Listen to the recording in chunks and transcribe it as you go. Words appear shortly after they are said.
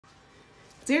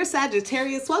Dear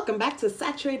Sagittarius, welcome back to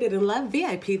Saturated in Love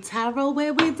VIP Tarot,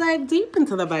 where we dive deep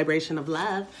into the vibration of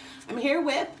love. I'm here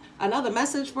with another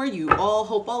message for you all.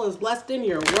 Hope all is blessed in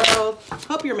your world.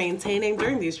 Hope you're maintaining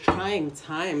during these trying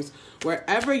times.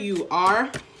 Wherever you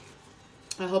are,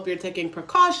 I hope you're taking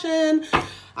precaution.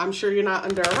 I'm sure you're not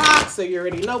under a rock, so you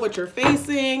already know what you're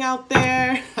facing out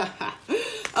there.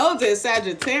 Oh, dear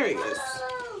Sagittarius.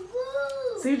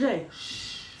 CJ,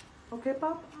 shh. Okay,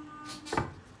 Pop?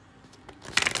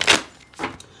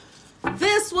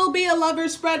 This will be a lover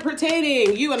spread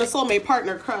pertaining you and a soulmate,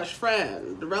 partner, crush,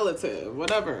 friend, relative,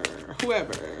 whatever,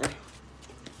 whoever.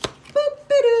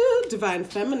 Boop-a-doo. Divine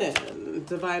feminine,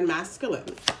 divine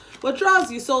masculine. What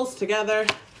draws you souls together,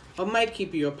 what might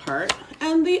keep you apart,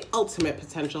 and the ultimate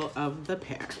potential of the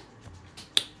pair.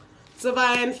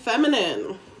 Divine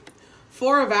feminine.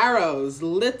 Four of Arrows,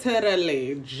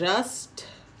 literally just,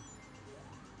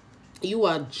 you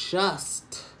are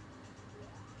just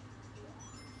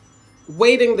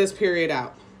waiting this period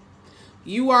out.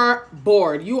 You are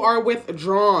bored. You are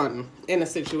withdrawn in a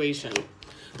situation.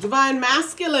 Divine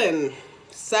masculine,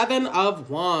 Seven of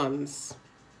Wands.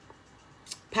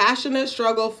 Passionate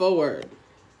struggle forward.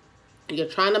 You're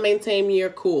trying to maintain your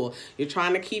cool. You're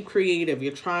trying to keep creative.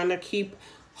 You're trying to keep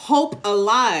hope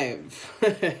alive.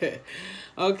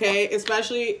 Okay,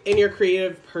 especially in your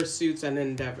creative pursuits and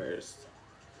endeavors.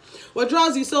 What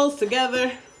draws you souls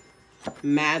together?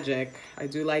 Magic. I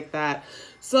do like that.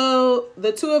 So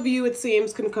the two of you, it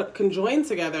seems, can join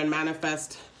together and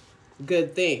manifest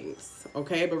good things.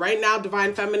 Okay, but right now,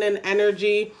 divine feminine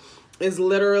energy is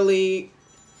literally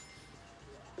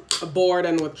bored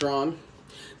and withdrawn.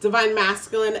 Divine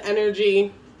masculine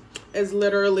energy is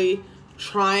literally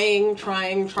trying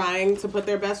to put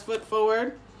their best foot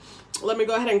forward. Let me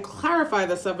go ahead and clarify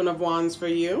the Seven of Wands for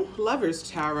you. Lover's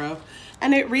Tarot.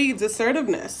 And it reads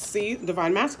assertiveness. See,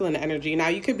 divine masculine energy. Now,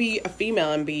 you could be a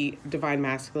female and be divine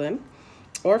masculine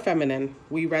or feminine.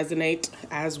 We resonate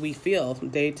as we feel.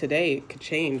 Day to day, it could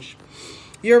change.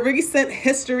 Your recent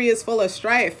history is full of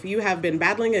strife. You have been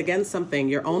battling against something,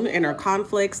 your own inner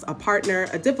conflicts, a partner,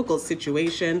 a difficult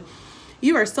situation.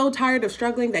 You are so tired of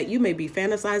struggling that you may be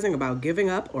fantasizing about giving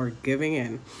up or giving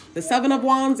in. The Seven of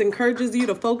Wands encourages you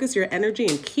to focus your energy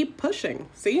and keep pushing.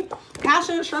 See?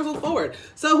 Passionate struggle forward.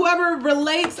 So whoever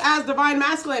relates as divine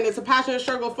masculine, it's a passionate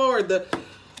struggle forward. The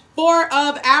Four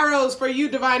of Arrows for you,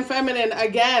 divine feminine.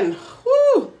 Again,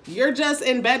 whoo, you're just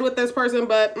in bed with this person,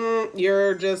 but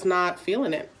you're just not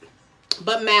feeling it.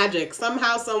 But magic.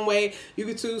 Somehow, some way,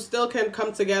 you two still can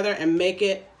come together and make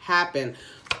it happen.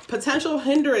 Potential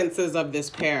hindrances of this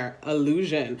pair.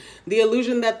 Illusion. The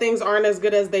illusion that things aren't as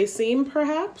good as they seem,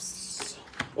 perhaps.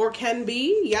 Or can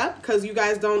be. Yep. Because you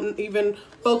guys don't even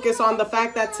focus on the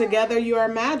fact that together you are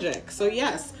magic. So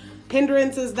yes.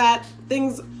 Hindrances that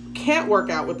things can't work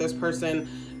out with this person.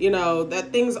 You know,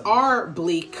 that things are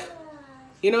bleak.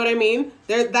 You know what I mean?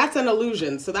 That's an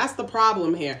illusion. So that's the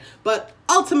problem here. But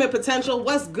ultimate potential,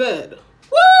 what's good?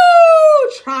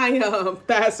 Woo! Triumph.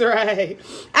 That's right.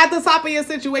 At the top of your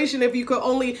situation, if you could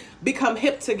only become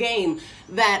hip to game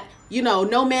that, you know,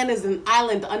 no man is an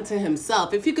island unto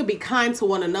himself. If you could be kind to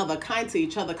one another, kind to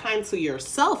each other, kind to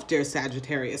yourself, dear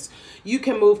Sagittarius, you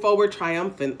can move forward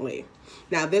triumphantly.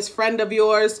 Now, this friend of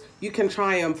yours, you can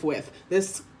triumph with.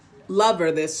 This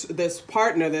lover, this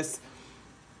partner, this,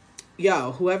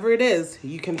 yo, whoever it is,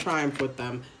 you can triumph with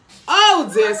them.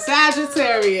 Oh, dear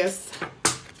Sagittarius.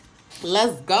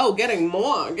 Let's go. Getting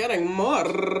more. I'm going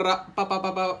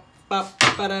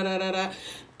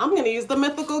to use the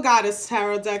Mythical Goddess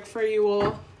Tarot deck for you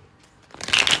all.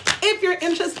 If you're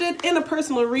interested in a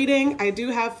personal reading, I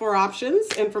do have 4 options.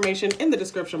 Information in the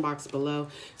description box below.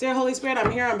 Dear Holy Spirit,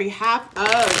 I'm here on behalf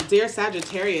of dear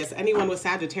Sagittarius, anyone with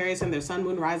Sagittarius in their sun,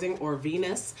 moon, rising, or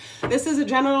Venus. This is a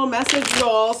general message,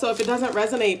 y'all, so if it doesn't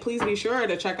resonate, please be sure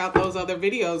to check out those other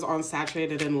videos on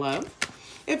Saturated in Love.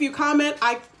 If you comment,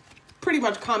 I pretty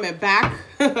much comment back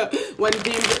when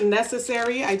deemed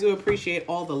necessary. I do appreciate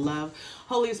all the love.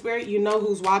 Holy Spirit, you know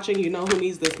who's watching, you know who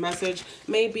needs this message.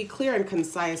 May it be clear and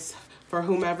concise for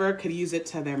whomever could use it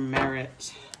to their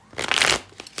merit.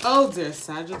 Oh, dear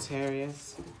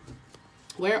Sagittarius.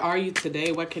 Where are you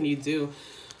today? What can you do?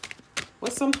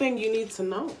 What's something you need to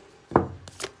know?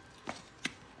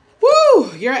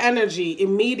 Woo! Your energy,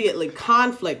 immediately,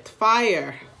 conflict,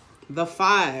 fire, the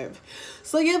 5.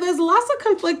 So yeah, there's lots of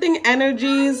conflicting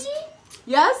energies. Mommy?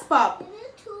 Yes, Pop?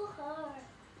 It's too hard.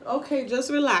 Okay,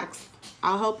 just relax.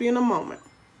 I'll help you in a moment.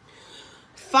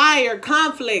 Fire,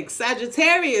 conflict,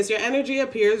 Sagittarius, your energy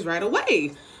appears right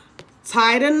away.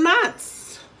 Tied in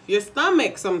knots. Your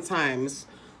stomach sometimes.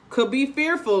 Could be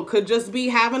fearful. Could just be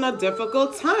having a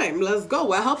difficult time. Let's go.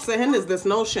 What helps to hinder this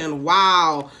notion?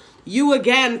 Wow. You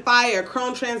again, fire,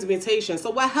 Crone transmutation. So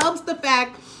what helps the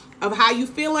fact of how you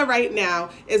feeling right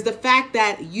now is the fact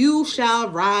that you shall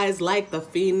rise like the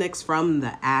phoenix from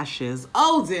the ashes.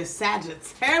 Oh, dear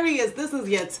Sagittarius, this is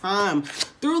your time.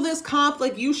 Through this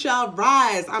conflict, you shall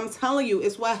rise. I'm telling you,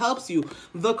 it's what helps you.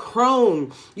 The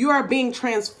Crone. You are being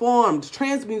transformed.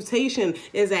 Transmutation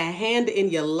is at hand in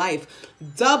your life.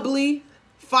 Doubly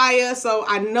fire. So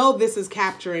I know this is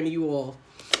capturing you all.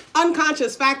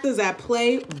 Unconscious factors at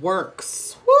play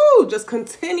works. Woo! Just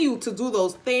continue to do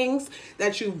those things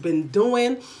that you've been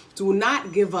doing. Do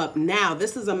not give up now.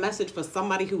 This is a message for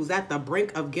somebody who's at the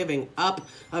brink of giving up,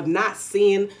 of not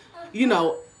seeing, you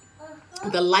know,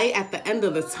 the light at the end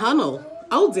of the tunnel.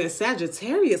 Oh, dear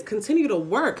Sagittarius, continue to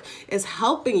work. It's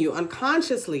helping you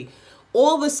unconsciously.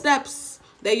 All the steps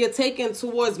that you're taking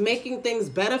towards making things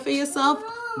better for yourself,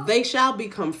 they shall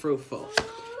become fruitful.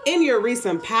 In your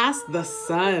recent past, the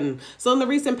sun. So in the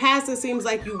recent past, it seems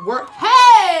like you work.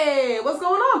 Hey, what's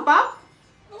going on, Pop?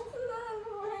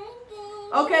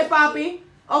 Okay, Poppy.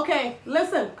 Okay,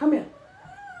 listen, come here.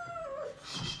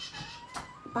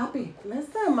 Poppy,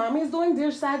 listen, Mommy's doing Dear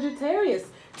Sagittarius.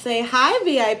 Say hi,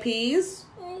 VIPs.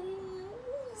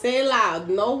 Say it loud,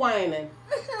 no whining.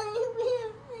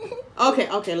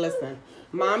 Okay, listen.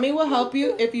 Mommy will help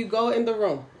you if you go in the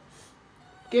room.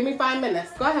 Give me 5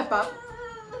 minutes. Go ahead, Pop.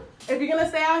 If you're going to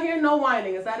stay out here, no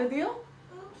whining. Is that a deal?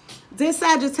 Dear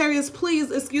Sagittarius, please,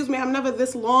 excuse me, I'm never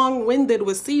this long-winded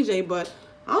with CJ, but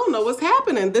I don't know what's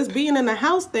happening. This being in the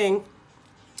house thing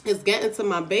is getting to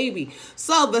my baby.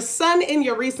 So the sun in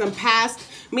your recent past,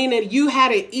 meaning you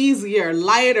had it easier,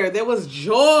 lighter. There was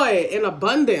joy in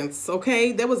abundance,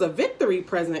 okay? There was a victory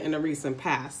present in the recent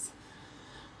past.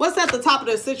 What's at the top of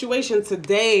the situation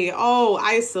today? Oh,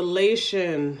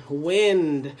 isolation,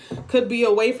 wind. Could be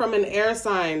away from an air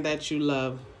sign that you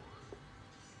love.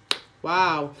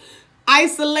 Wow.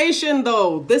 Isolation,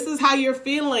 though. This is how you're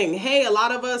feeling. Hey, a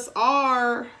lot of us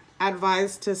are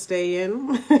advised to stay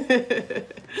in.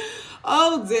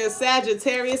 Oh, dear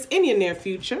Sagittarius, in your near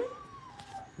future.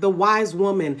 The wise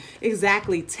woman.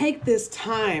 Exactly. Take this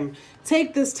time.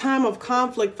 Take this time of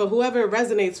conflict for whoever it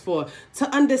resonates for to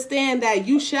understand that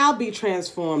you shall be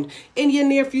transformed. In your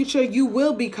near future, you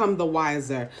will become the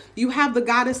wiser. You have the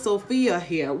goddess Sophia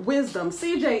here. Wisdom.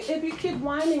 CJ, if you keep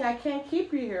whining, I can't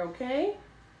keep you here, okay?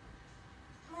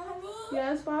 Mommy?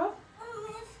 Yes, Bob?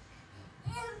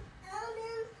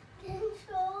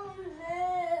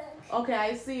 Okay,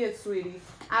 I see it, sweetie.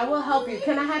 I will help you.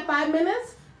 Can I have 5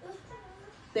 minutes?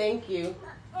 Thank you.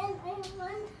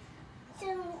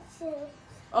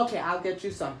 Okay, I'll get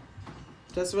you some.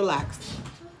 Just relax.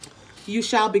 You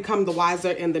shall become the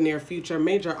wiser in the near future.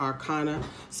 Major arcana.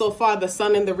 So far, the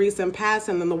sun in the recent past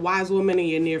and then the wise woman in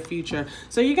your near future.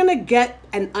 So you're going to get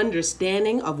an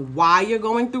understanding of why you're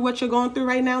going through what you're going through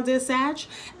right now, dear Sag.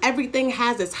 Everything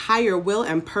has its higher will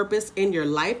and purpose in your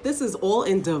life. This is all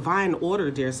in divine order,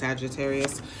 dear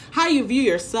Sagittarius. How you view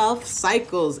yourself,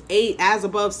 cycles, 8, as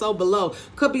above, so below.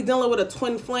 Could be dealing with a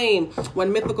twin flame.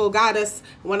 When mythical goddess,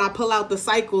 when I pull out the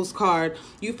cycles card,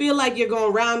 you feel like you're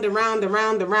going round and round and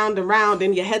round and round and round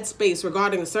in your headspace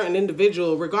regarding a certain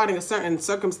individual, regarding a certain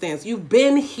circumstance. You've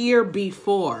been here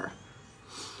before.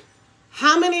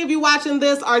 How many of you watching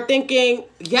this are thinking,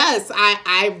 yes,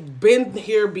 I've been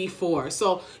here before?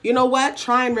 So you know what?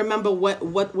 Try and remember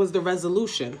what was the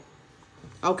resolution.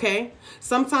 Okay?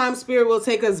 Sometimes spirit will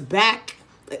take us back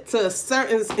to a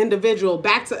certain individual,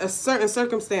 back to a certain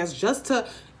circumstance, just to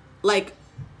like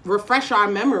refresh our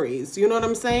memories. You know what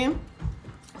I'm saying?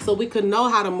 So we could know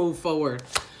how to move forward.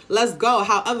 Let's go.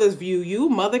 How others view you.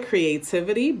 Mother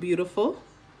creativity. Beautiful.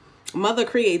 Mother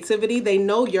creativity. They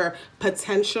know your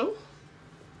potential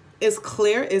is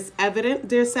clear, is evident,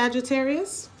 dear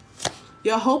Sagittarius.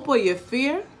 Your hope or your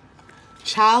fear.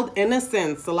 Child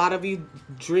innocence. A lot of you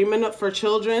dreaming up for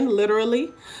children,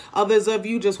 literally. Others of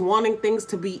you just wanting things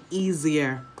to be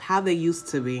easier, how they used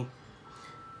to be.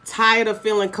 Tired of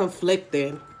feeling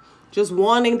conflicted. Just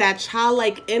wanting that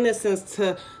childlike innocence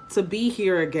to be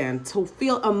here again, to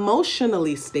feel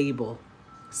emotionally stable.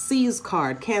 C's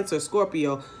card, Cancer,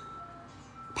 Scorpio,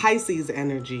 Pisces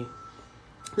energy.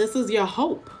 This is your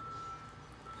hope.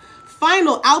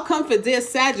 Final outcome for dear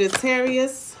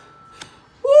Sagittarius.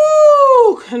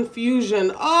 Woo!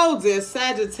 Confusion. Oh, dear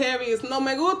Sagittarius. No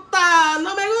me gusta.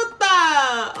 No me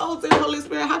gusta. Oh, dear Holy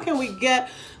Spirit, how can we get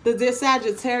the dear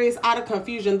Sagittarius out of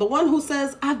confusion? The one who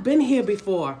says, I've been here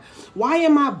before. Why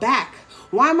am I back?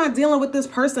 Why am I dealing with this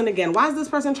person again? Why is this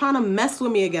person trying to mess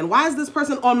with me again? Why is this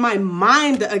person on my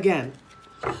mind again?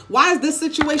 Why is this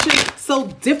situation so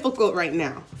difficult right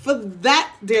now? For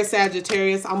that, dear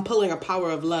Sagittarius, I'm pulling a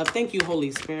power of love. Thank you,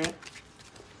 Holy Spirit.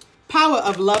 Power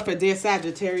of love for dear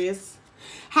Sagittarius.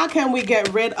 How can we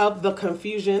get rid of the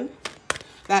confusion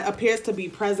that appears to be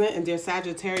present in dear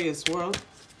Sagittarius world?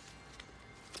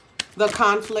 The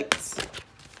conflicts.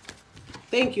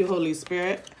 Thank you, Holy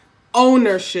Spirit.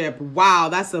 Ownership. Wow,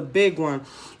 that's a big one.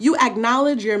 You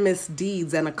acknowledge your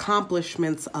misdeeds and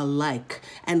accomplishments alike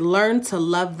and learn to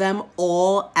love them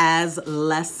all as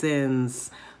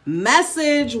lessons.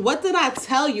 Message, what did I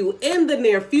tell you? In the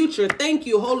near future, thank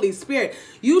you, Holy Spirit,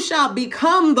 you shall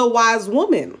become the wise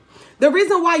woman. The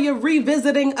reason why you're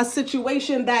revisiting a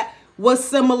situation that was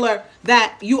similar,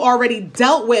 that you already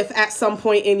dealt with at some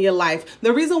point in your life,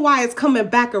 the reason why it's coming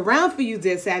back around for you,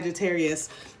 dear Sagittarius,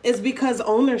 is because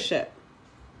ownership.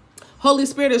 Holy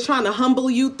Spirit is trying to humble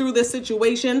you through this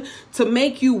situation to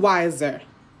make you wiser,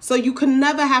 so you can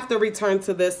never have to return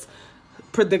to this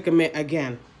predicament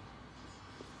again.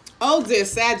 Oh, dear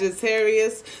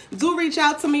Sagittarius, do reach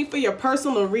out to me for your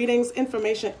personal readings.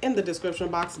 Information in the description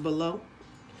box below.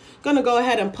 Gonna go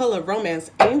ahead and pull a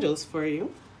romance angels for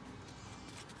you.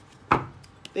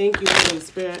 Thank you, Holy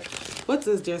Spirit. What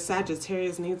does dear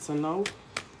Sagittarius need to know?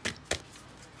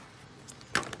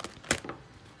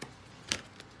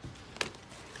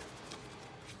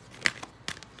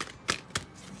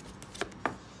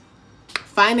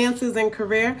 Finances and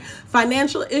career.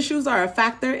 Financial issues are a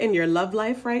factor in your love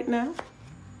life right now.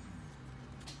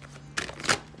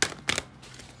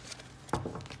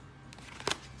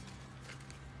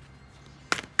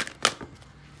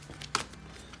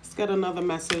 Let's get another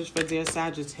message for dear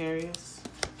Sagittarius.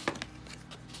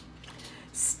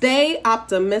 Stay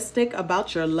optimistic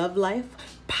about your love life.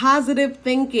 Positive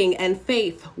thinking and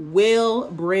faith will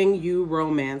bring you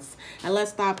romance. And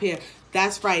let's stop here.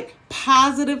 That's right.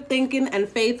 Positive thinking and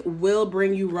faith will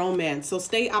bring you romance. So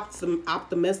stay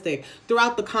optimistic.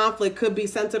 Throughout the conflict could be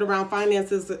centered around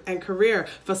finances and career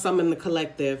for some in the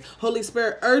collective. Holy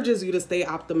Spirit urges you to stay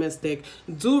optimistic.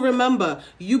 Do remember,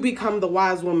 you become the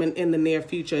wise woman in the near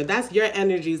future. That's your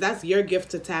energies. That's your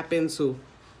gift to tap into.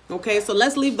 Okay, so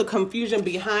let's leave the confusion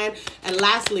behind. And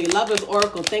lastly, Lover's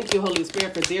Oracle. Thank you, Holy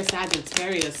Spirit, for dear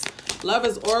Sagittarius.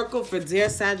 Lover's Oracle for dear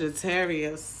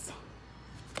Sagittarius.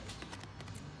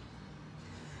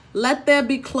 Let there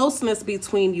be closeness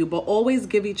between you, but always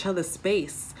give each other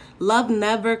space. Love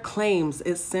never claims,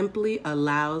 it simply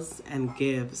allows and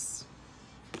gives.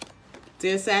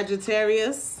 Dear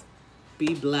Sagittarius,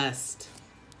 be blessed.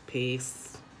 Peace.